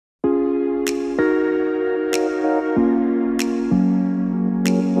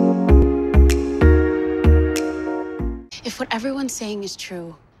what everyone's saying is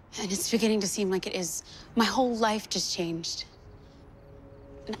true, and it's beginning to seem like it is, my whole life just changed.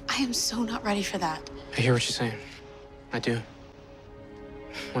 And I am so not ready for that. I hear what you're saying. I do.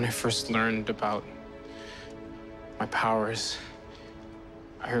 When I first learned about my powers,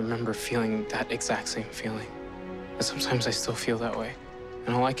 I remember feeling that exact same feeling. But sometimes I still feel that way.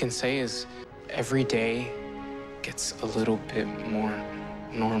 And all I can say is every day gets a little bit more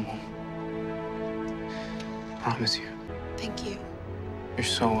normal. Promise you. Thank you. You're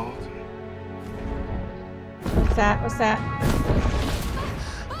so welcome. What's that? What's that?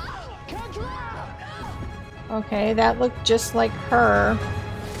 Okay, that looked just like her.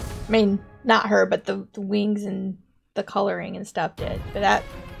 I mean, not her, but the wings and the coloring and stuff did. But that,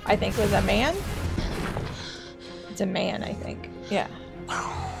 I think, was a man? It's a man, I think. Yeah.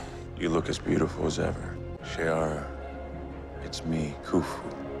 You look as beautiful as ever. Shiara, it's me,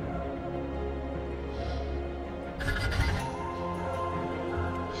 Khufu.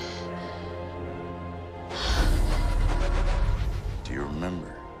 Do you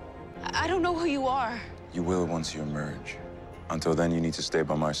remember? I don't know who you are. You will once you emerge. Until then, you need to stay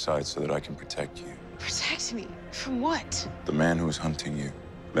by my side so that I can protect you. Protect me? From what? The man who's hunting you,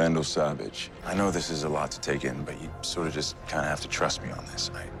 Vandal Savage. I know this is a lot to take in, but you sort of just kind of have to trust me on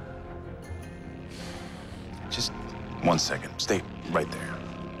this. Just 1 second. Stay right there.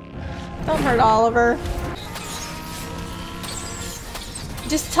 Don't hurt Oliver.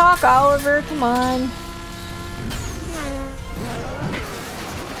 Just talk, Oliver. Come on.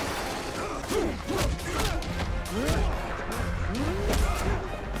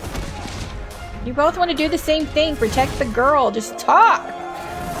 You both want to do the same thing. Protect the girl. Just talk.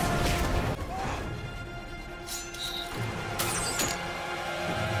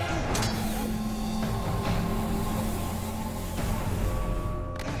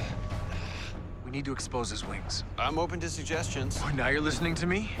 We need to expose his wings. I'm open to suggestions. Oh, now you're listening to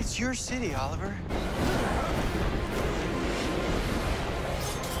me? It's your city, Oliver.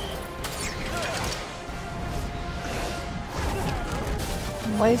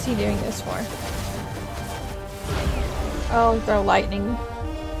 What is he doing this for? Oh, throw lightning.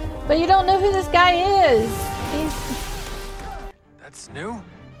 But you don't know who this guy is. That's new?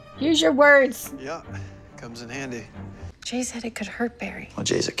 Use your words. Yeah, comes in handy. Jay said it could hurt Barry. Well,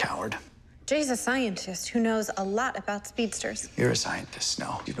 Jay's a coward. Jay's a scientist who knows a lot about speedsters. You're a scientist,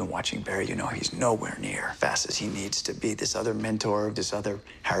 Snow. You've been watching Barry. You know he's nowhere near fast as he needs to be. This other mentor, this other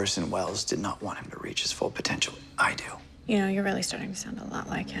Harrison Wells did not want him to reach his full potential. I do. You know, you're really starting to sound a lot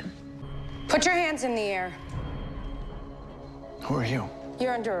like him. Put your hands in the air. Who are you?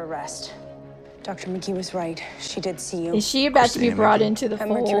 You're under arrest. Dr. McGee was right. She did see you. Is she about to be brought into the At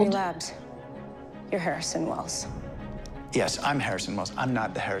Mercury fold? Labs. You're Harrison Wells. Yes, I'm Harrison Wells. I'm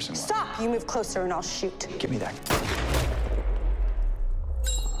not the Harrison Wells. Stop! You move closer and I'll shoot. Give me that.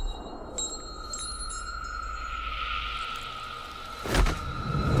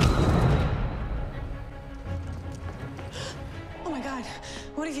 Oh my God,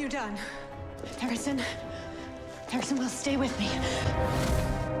 what have you done? Harrison Wells, stay with me.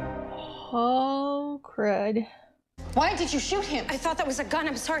 Oh, crud. Why did you shoot him? I thought that was a gun.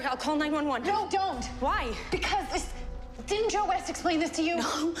 I'm sorry. I'll call 911. No, don't. Why? Because this... Didn't Joe West explain this to you?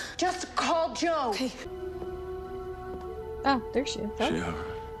 No. Just call Joe. Okay. Oh, there she is. Oh.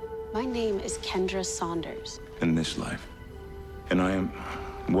 Shiara, My name is Kendra Saunders. in this life. And I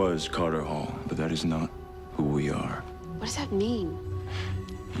was Carter Hall, but that is not who we are. What does that mean?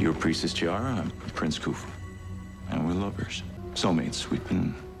 You're Priestess Chiara, I'm Prince Khufu. And we're lovers. Soulmates. We've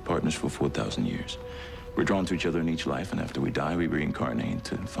been partners for 4,000 years. We're drawn to each other in each life, and after we die, we reincarnate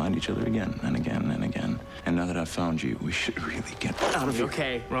to find each other again and again and again. And now that I've found you, we should really get out of here.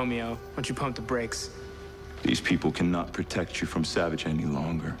 Okay, Romeo. Why don't you pump the brakes? These people cannot protect you from Savage any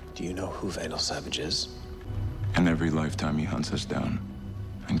longer. Do you know who Vandal Savage is? And every lifetime he hunts us down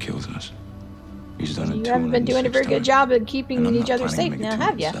and kills us. He's done it You haven't been doing a very good 206 job of keeping and I'm each not other planning safe to make now, it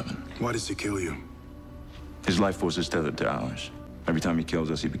have you? 207. Why does he kill you? His life force is tethered to ours. Every time he kills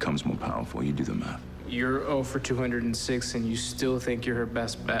us, he becomes more powerful. You do the math. You're 0 for 206, and you still think you're her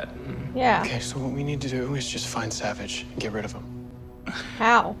best bet. Yeah. Okay, so what we need to do is just find Savage and get rid of him.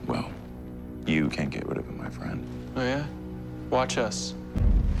 How? Well, you can't get rid of him, my friend. Oh, yeah? Watch us.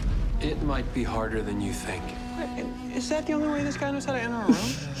 It might be harder than you think. Is that the only way this guy knows how to enter a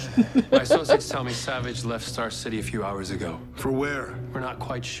room? My associates tell me Savage left Star City a few hours ago. For where? We're not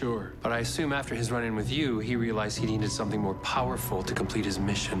quite sure, but I assume after his run-in with you, he realized he needed something more powerful to complete his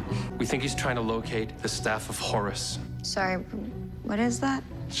mission. We think he's trying to locate the Staff of Horus. Sorry, what is that?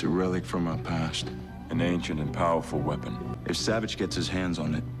 It's a relic from our past. An ancient and powerful weapon. If Savage gets his hands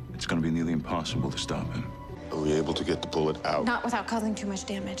on it, it's going to be nearly impossible to stop him. Are we able to get the bullet out? Not without causing too much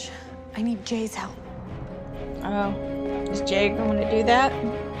damage. I need Jay's help. Oh, is Jay going to do that?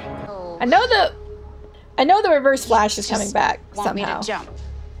 Oh. I know the reverse flash is coming back Want me somehow. to jump?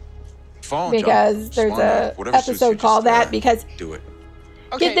 Fall, Because jump. there's Smart a enough. Whatever suits you, episode just, called that because do it.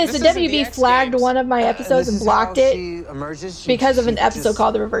 get this, the WB flagged one of my episodes and blocked it because of an episode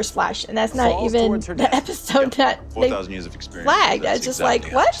called The Reverse Flash, and that's not even the episode that they 4,000 years of experience. flagged. I was just like,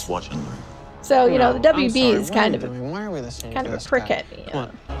 what? So, you know, the WB is kind of Why are we listening kind to of a this prick guy? at me. Come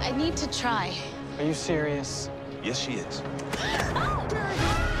on. I need to try. Are you serious? Yes, she is.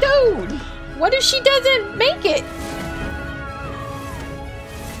 Dude, what if she doesn't make it?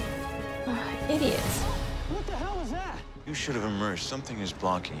 Idiots. What the hell is that? You should have emerged. Something is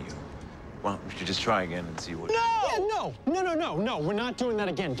blocking you. Well, we should just try again and see what... No, we're not doing that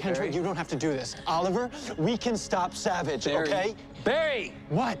again. Kendra, Barry? you don't have to do this. Oliver, we can stop Savage, Barry. okay? Barry!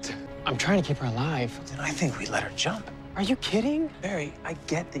 What? I'm trying to keep her alive. Then I think we let her jump. Are you kidding? Barry, I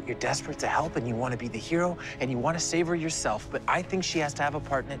get that you're desperate to help and you want to be the hero and you want to save her yourself, but I think she has to have a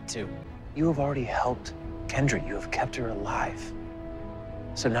part in it too. You have already helped Kendra. You have kept her alive.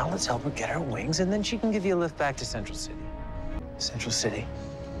 So now let's help her get her wings and then she can give you a lift back to Central City. Central City.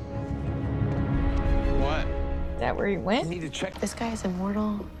 What? Is that where he went? You need to check. This guy is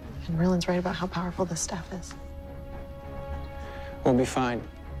immortal, and Merlin's right about how powerful this stuff is. We'll be fine.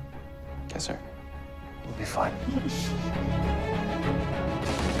 Yes, sir. We'll be fine.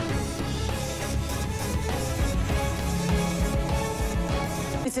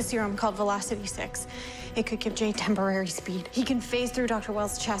 It's a serum called Velocity 6. It could give Jay temporary speed. He can phase through Dr.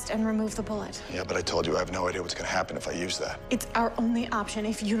 Wells' chest and remove the bullet. Yeah, but I told you I have no idea what's gonna happen if I use that. It's our only option.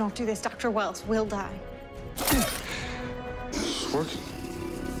 If you don't do this, Dr. Wells will die. It's working.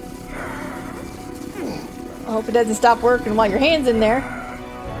 I hope it doesn't stop working while your hand's in there.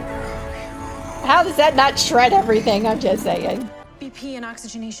 How does that not shred everything? I'm just saying. BP and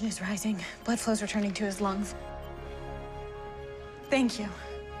oxygenation is rising. Blood flow's returning to his lungs. Thank you.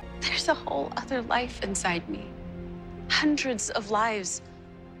 There's a whole other life inside me. Hundreds of lives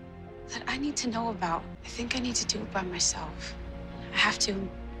that I need to know about. I think I need to do it by myself. I have to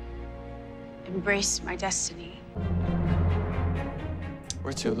embrace my destiny.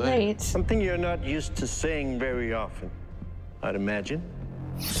 We're too late. Right. Something you're not used to saying very often, I'd imagine.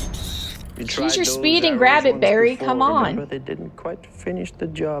 You Use your speed and grab it, Barry. Come on. Remember, they didn't quite finish the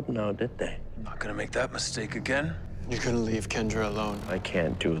job now, did they? Not gonna make that mistake again. You're gonna leave Kendra alone. I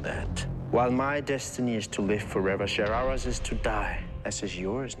can't do that. While my destiny is to live forever, Sharara's is to die. As is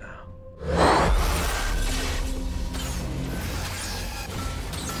yours now.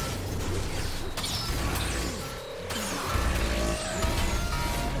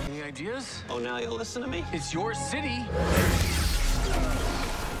 Any ideas? Oh, now you'll listen to me? It's your city.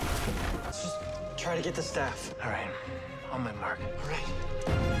 Let's just try to get the staff. All right, on my mark. All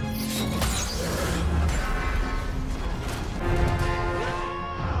right.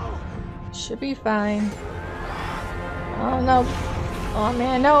 Should be fine. Oh no. Oh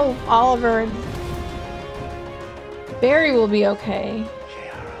man, no. Oliver. Barry will be okay.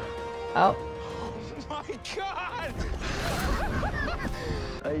 Oh. My God!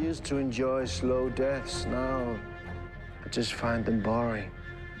 I used to enjoy slow deaths. Now, I just find them boring.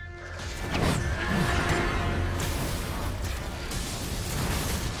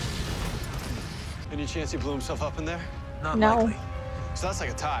 Any chance he blew himself up in there? Not No. likely. So that's like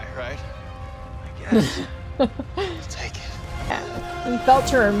a tie, right? I guess. I'll take it. Yeah. He felt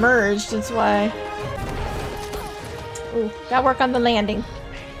her emerge, that's why. Ooh, gotta work on the landing.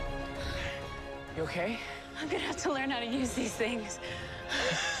 You okay? I'm gonna have to learn how to use these things.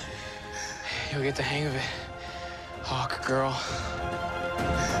 You'll get the hang of it. Hawk girl.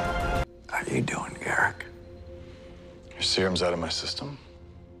 How you doing, Garrick? Your serum's out of my system,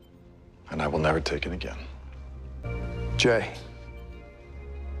 and I will never take it again. Jay.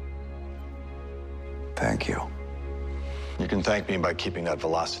 Thank you. You can thank me by keeping that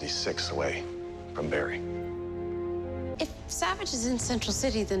Velocity 6 away from Barry. If Savage is in Central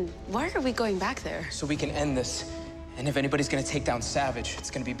City, then why are we going back there? So we can end this. And if anybody's gonna take down Savage, it's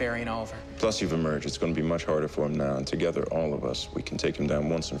gonna be Barry and Oliver. Plus, you've emerged. It's going to be much harder for him now. And together, all of us, we can take him down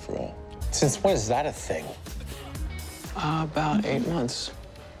once and for all. Since when is that a thing? About 8 months.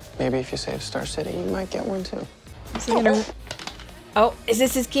 Maybe if you save Star City, you might get one too. Is he gonna... Oh, is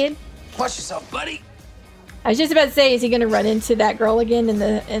this his kid? Watch yourself, buddy. I was just about to say, is he gonna run into that girl again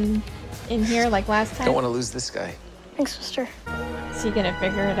in here like last time? Don't want to lose this guy. Thanks, sister. Is he gonna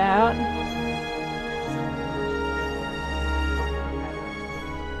figure it out?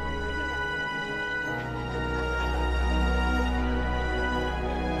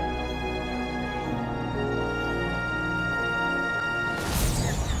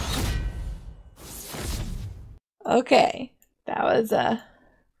 Okay. That was a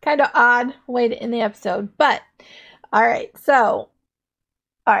kind of odd way to end the episode. But, alright. So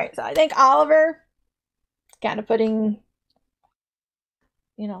I think Oliver kind of putting,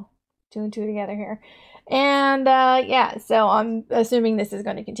 you know, 2 and 2 together here. And, yeah, so I'm assuming this is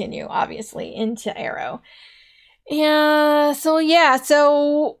going to continue, obviously, into Arrow. Yeah,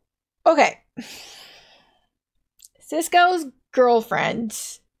 so, okay. Cisco's girlfriend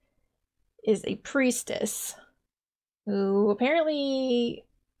is a priestess who apparently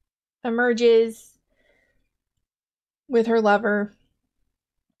emerges with her lover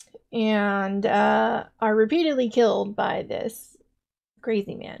and are repeatedly killed by this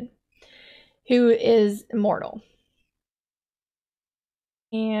crazy man who is immortal.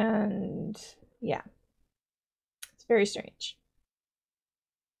 And yeah, it's very strange.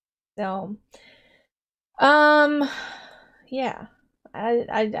 So, yeah,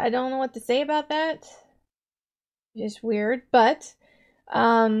 I don't know what to say about that. Just weird, but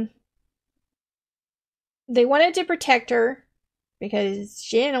they wanted to protect her because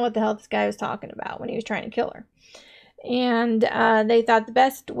she didn't know what the hell this guy was talking about when he was trying to kill her. And they thought the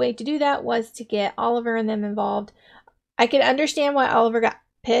best way to do that was to get Oliver and them involved. I could understand why Oliver got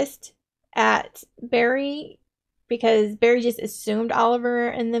pissed at Barry, because Barry just assumed Oliver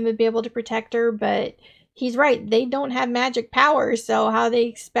and them would be able to protect her, but he's right. They don't have magic powers, so how they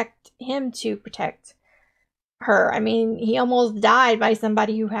expect him to protect her? I mean, he almost died by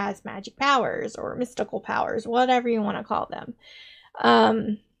somebody who has magic powers or mystical powers, whatever you want to call them.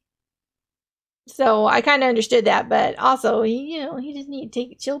 So I kind of understood that, but also, he just needed to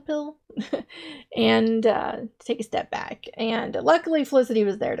take a chill pill and take a step back. And luckily, Felicity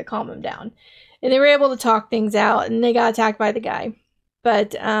was there to calm him down. And they were able to talk things out, and they got attacked by the guy.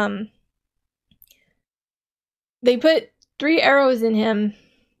 But they put 3 arrows in him,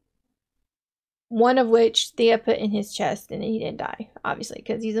 one of which Thea put in his chest, and he didn't die, obviously,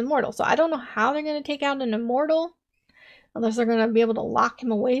 because he's immortal. So I don't know how they're going to take out an immortal, unless they're going to be able to lock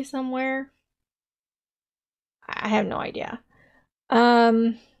him away somewhere. I have no idea.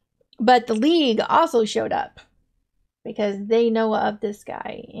 But the League also showed up because they know of this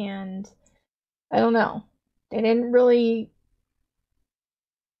guy, and I don't know. They didn't really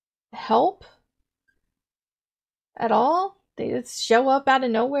help at all. They just show up out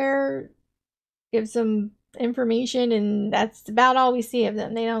of nowhere, give some information, and that's about all we see of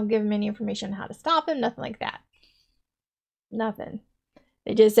them. They don't give him any information on how to stop him, nothing like that. Nothing.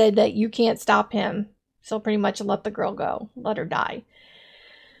 They just said that you can't stop him. So pretty much let the girl go. Let her die.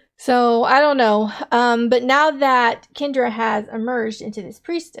 So, I don't know. But now that Kendra has emerged into this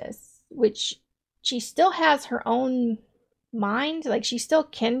priestess, which she still has her own mind. Like, she's still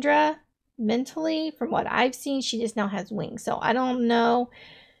Kendra mentally. From what I've seen, she just now has wings. So, I don't know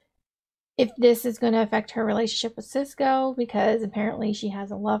if this is going to affect her relationship with Cisco, because apparently she has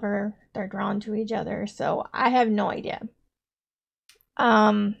a lover. They're drawn to each other. So, I have no idea.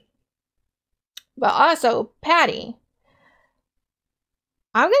 But also, Patty.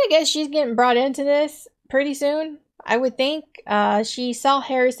 I'm going to guess she's getting brought into this pretty soon. I would think. She saw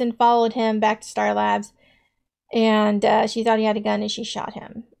Harrison, followed him back to Star Labs. And she thought he had a gun and she shot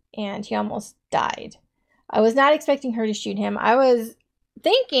him. And he almost died. I was not expecting her to shoot him. I was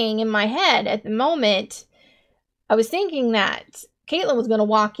thinking in my head at the moment. I was thinking that Caitlin was going to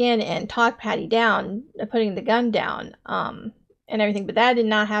walk in and talk Patty down, putting the gun down. And everything, but that did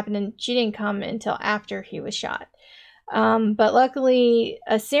not happen, and she didn't come until after he was shot. But luckily,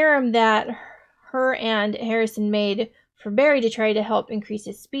 a serum that her and Harrison made for Barry to try to help increase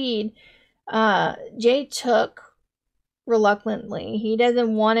his speed, Jay took reluctantly. He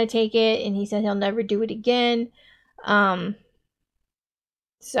doesn't want to take it, and he said he'll never do it again.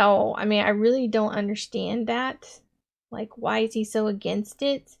 So, I mean, I really don't understand that. Like, why is he so against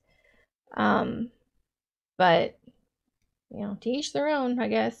it? But to each their own, I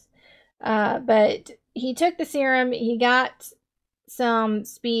guess. But he took the serum. He got some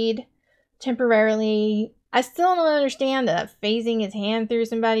speed temporarily. I still don't understand phasing his hand through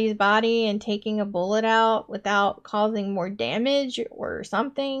somebody's body and taking a bullet out without causing more damage or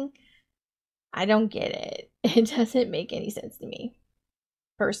something. I don't get it. It doesn't make any sense to me,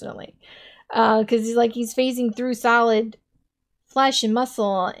 personally. Because he's phasing through solid flesh and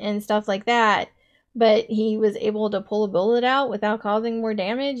muscle and stuff like that. But he was able to pull a bullet out without causing more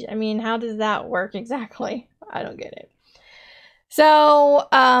damage. I mean, how does that work exactly? I don't get it. So,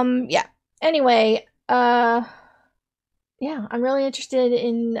 yeah. Anyway, yeah, I'm really interested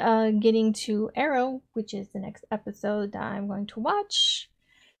in getting to Arrow, which is the next episode that I'm going to watch.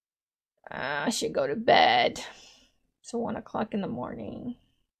 I should go to bed. It's 1 o'clock in the morning.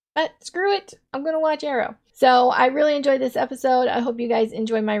 But screw it, I'm gonna watch Arrow. So I really enjoyed this episode. I hope you guys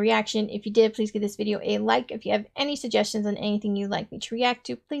enjoyed my reaction. If you did, please give this video a like. If you have any suggestions on anything you'd like me to react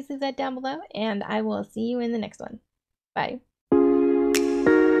to, please leave that down below. And I will see you in the next one. Bye.